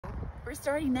We're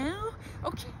starting now?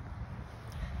 Okay.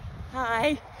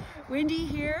 Hi, Wendy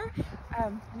here.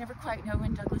 I never quite know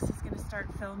when Douglas is going to start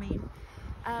filming.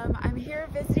 I'm here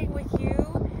visiting with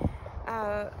you.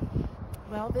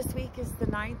 Well, this week is the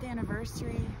 9th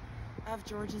anniversary of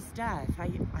George's death.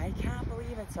 I can't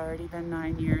believe it's already been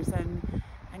 9 years, and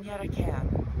yet I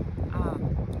can.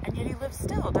 And yet he lives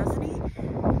still, doesn't he?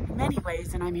 In many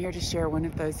ways, and I'm here to share one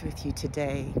of those with you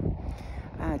today.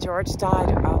 George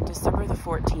died on December the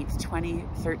 14th,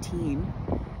 2013.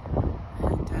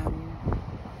 And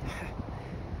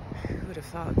who would have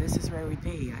thought this is where we'd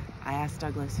be? I asked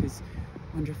Douglas, who's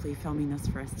wonderfully filming this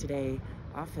for us today,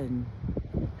 often,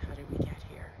 how did we get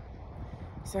here?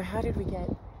 So how did we get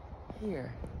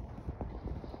here?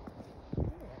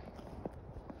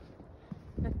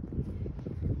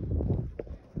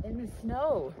 In the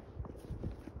snow.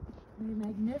 A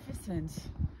magnificent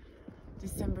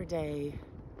December day.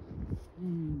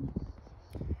 You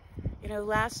know,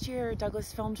 last year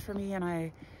Douglas filmed for me, and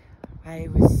I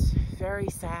was very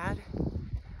sad,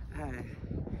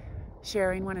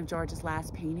 sharing one of George's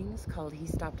last paintings called "He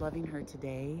Stopped Loving Her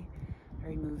Today."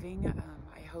 Very moving.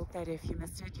 I hope that if you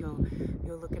missed it, you'll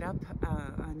look it up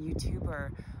on YouTube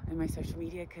or in my social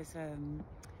media, because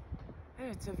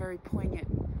it's a very poignant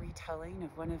retelling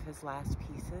of one of his last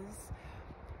pieces.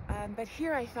 But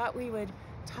here I thought we would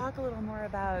talk a little more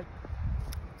about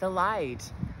the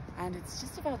light, and it's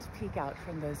just about to peek out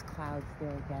from those clouds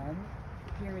there again,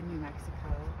 here in New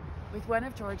Mexico, with one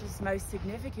of George's most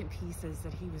significant pieces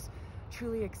that he was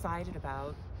truly excited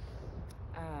about,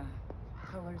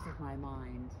 Colors of My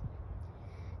Mind.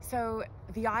 So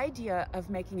the idea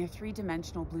of making a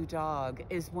three-dimensional blue dog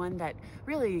is one that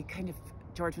really kind of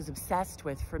George was obsessed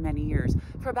with for many years,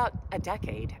 for about a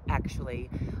decade actually.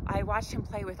 I watched him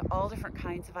play with all different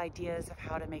kinds of ideas of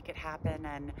how to make it happen,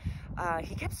 and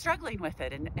he kept struggling with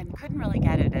it and couldn't really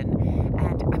get it,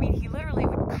 and I mean, he literally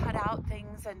would cut out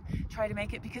things and try to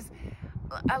make it, because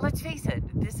let's face it,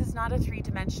 this is not a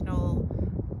three-dimensional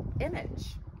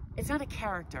image. It's not a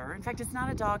character. In fact, it's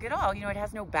not a dog at all. You know, it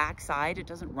has no backside. It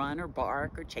doesn't run or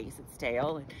bark or chase its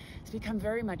tail. It's become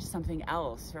very much something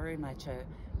else, very much a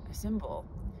symbol,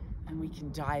 and we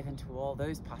can dive into all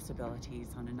those possibilities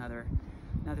on another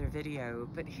video.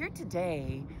 But here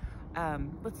today,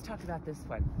 let's talk about this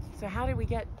one. So how did we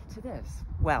get to this?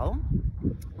 Well,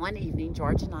 one evening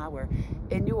George and I were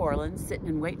in New Orleans, sitting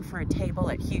and waiting for a table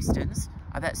at Houston's.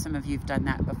 I bet some of you have done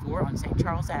that before, on St.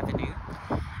 Charles Avenue.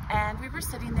 And we were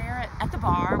sitting there at the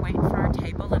bar waiting for our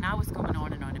table, and I was going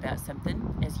on and on about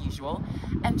something, as usual,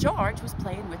 and George was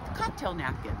playing with the cocktail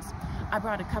napkins. I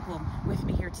brought a couple with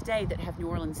me here today that have New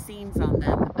Orleans scenes on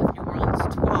them, of New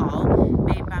Orleans toile,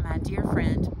 made by my dear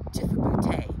friend Tiffa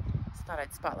Boutte. So thought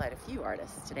I'd spotlight a few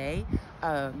artists today.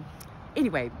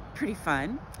 Anyway, pretty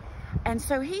fun. And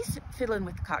so he's fiddling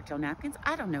with the cocktail napkins.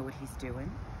 I don't know what he's doing.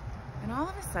 And all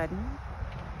of a sudden,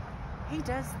 he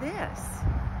does this.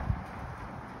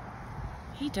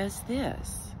 He does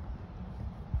this.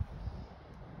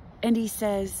 And he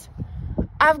says,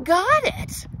 "I've got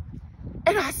it."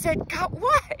 And I said, "Got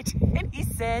what?" And he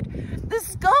said, "The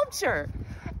sculpture.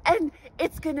 And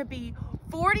it's gonna be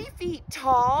 40 feet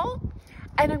tall,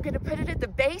 and I'm gonna put it at the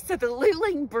base of the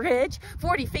Luling Bridge.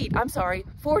 40 feet, I'm sorry,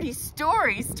 40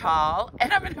 stories tall,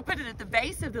 and I'm gonna put it at the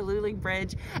base of the Luling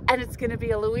Bridge, and it's gonna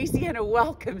be a Louisiana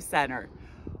Welcome Center."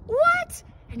 What?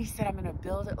 And he said, "I'm gonna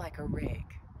build it like a rig."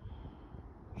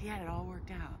 He had it all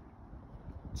worked out,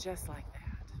 just like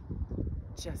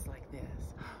that, just like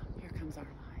this. Here comes our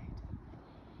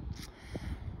light.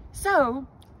 So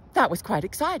that was quite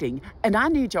exciting, and I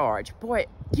knew George. Boy,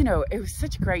 you know, it was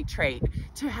such a great trait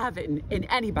to have in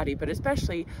anybody, but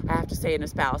especially, I have to say, in a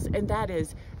spouse, and that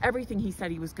is everything he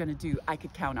said he was going to do, I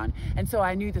could count on. And so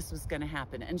I knew this was going to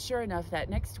happen. And sure enough, that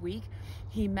next week,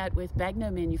 he met with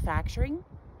Begneaud Manufacturing,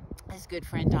 his good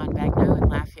friend Don Begneaud in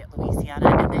Lafayette,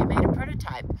 Louisiana, and they made a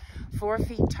prototype, 4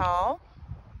 feet tall.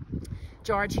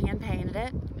 George hand painted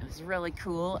it. It was really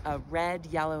cool, red,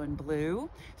 yellow, and blue,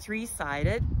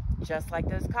 3-sided, just like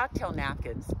those cocktail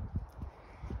napkins.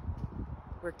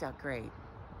 Worked out great.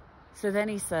 So then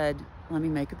he said, "Let me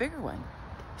make a bigger one."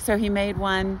 So he made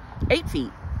one 8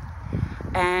 feet,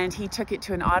 and he took it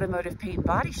to an automotive paint and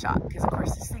body shop, because of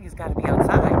course this thing has got to be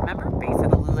outside. Remember, base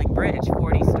of the Luling Bridge,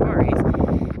 40 stories.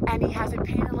 And he has it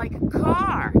painted like a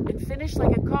car and finished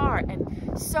like a car,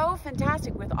 and so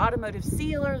fantastic, with automotive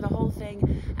sealer, the whole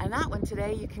thing. And that one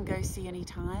today you can go see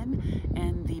anytime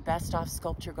in the Best Off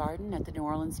Sculpture Garden at the New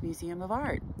Orleans Museum of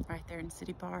Art, right there in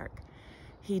City Park.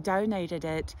 He donated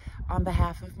it on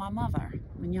behalf of my mother,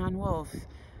 Mignon Wolfe,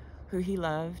 who he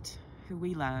loved, who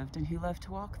we loved, and who loved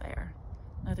to walk there.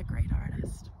 Another great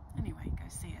artist. Anyway, go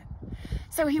see it.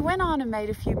 So he went on and made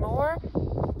a few more,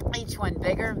 each one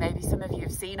bigger. Maybe some of you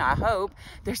have seen, I hope.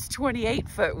 There's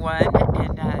 28-foot one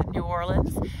in New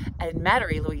Orleans, in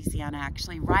Madre, Louisiana,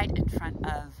 actually, right in front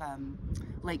of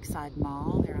Lakeside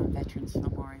Mall. They're on Veterans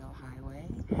Memorial Highway.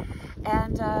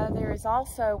 And there is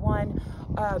also one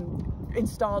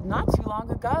installed not too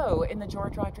long ago in the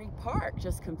George Rodrigue Park,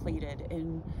 just completed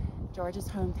in George's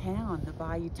hometown, the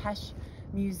Bayou Teche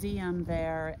Museum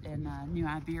there in New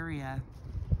Iberia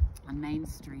on Main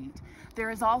Street.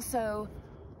 There is also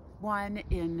one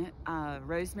in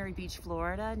Rosemary Beach,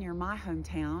 Florida, near my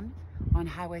hometown on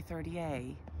Highway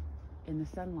 30A in the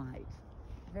sunlight,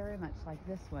 very much like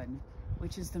this one,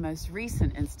 which is the most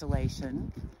recent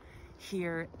installation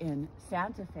here in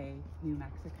Santa Fe, New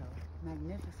Mexico.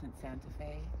 Magnificent Santa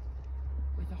Fe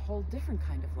with a whole different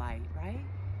kind of light, right?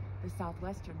 The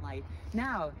southwestern light.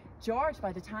 Now, George,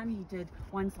 by the time he did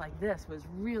ones like this, was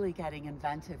really getting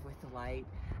inventive with the light.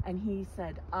 And he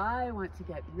said, I want to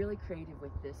get really creative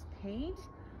with this paint.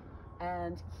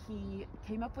 And he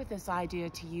came up with this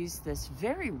idea to use this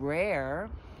very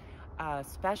rare,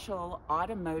 special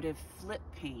automotive flip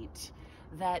paint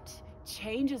that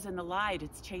changes in the light.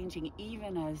 It's changing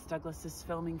even as Douglas is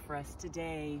filming for us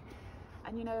today.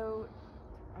 And you know,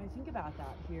 I think about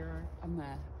that here on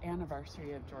the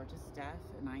anniversary of George's death,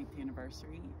 the 9th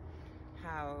anniversary,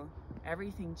 how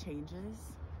everything changes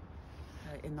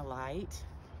in the light.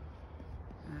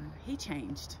 He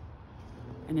changed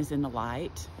and is in the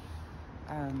light.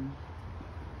 I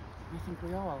think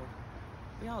we all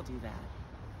do that.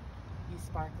 He's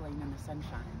sparkling in the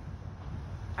sunshine.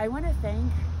 I want to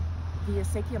thank the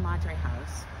Acequia Madre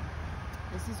house.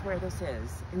 This is where this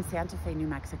is, in Santa Fe, New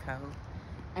Mexico,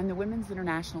 and the Women's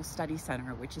International Study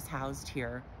Center, which is housed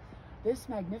here. This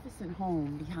magnificent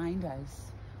home behind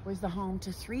us was the home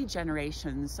to 3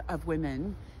 generations of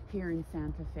women here in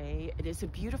Santa Fe. It is a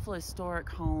beautiful historic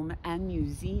home and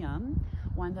museum,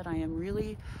 one that I am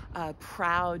really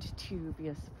proud to be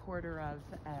a supporter of,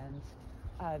 and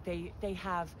they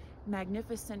have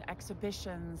magnificent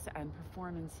exhibitions and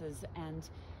performances,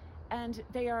 and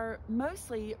they are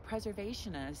mostly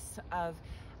preservationists of,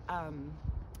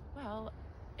 well,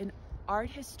 an art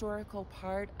historical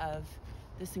part of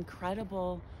this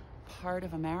incredible part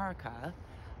of America.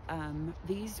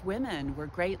 These women were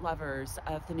great lovers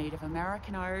of the Native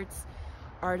American arts.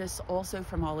 Artists also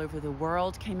from all over the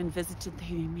world came and visited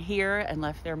them here and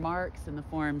left their marks in the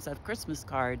forms of Christmas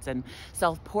cards and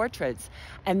self-portraits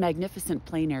and magnificent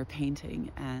plein air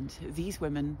painting. And these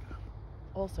women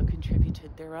also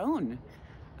contributed their own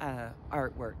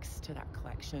artworks to that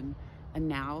collection. And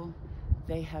now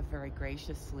they have very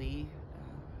graciously,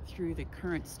 through the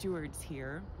current stewards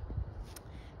here,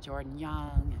 Jordan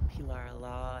Young and Pilar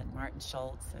Allah and Martin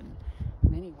Schultz and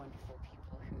many wonderful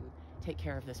people who take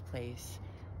care of this place,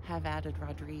 have added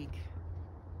Rodrigue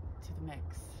to the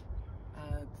mix,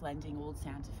 blending old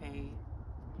Santa Fe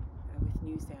with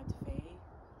new Santa Fe.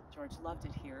 George loved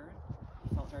it here.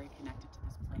 He felt very connected to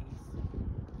this place.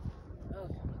 Oh,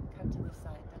 come to this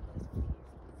side, Douglas,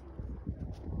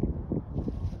 please.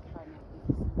 Look how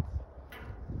magnificent.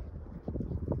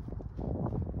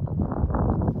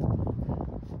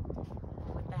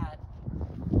 With that,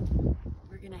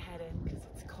 we're gonna head in because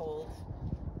it's cold,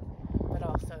 but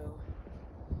also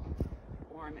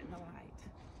warm in the light.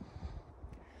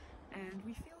 And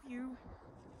we feel you,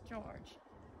 George,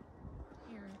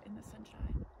 here in the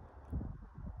sunshine.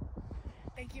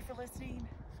 Thank you for listening.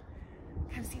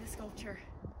 Come see the sculpture.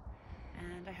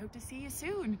 And I hope to see you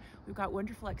soon. We've got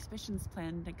wonderful exhibitions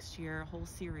planned next year, a whole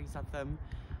series of them,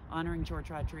 honoring George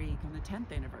Rodrigue on the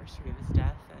 10th anniversary of his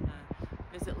death. And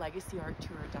visit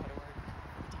legacyarttour.org.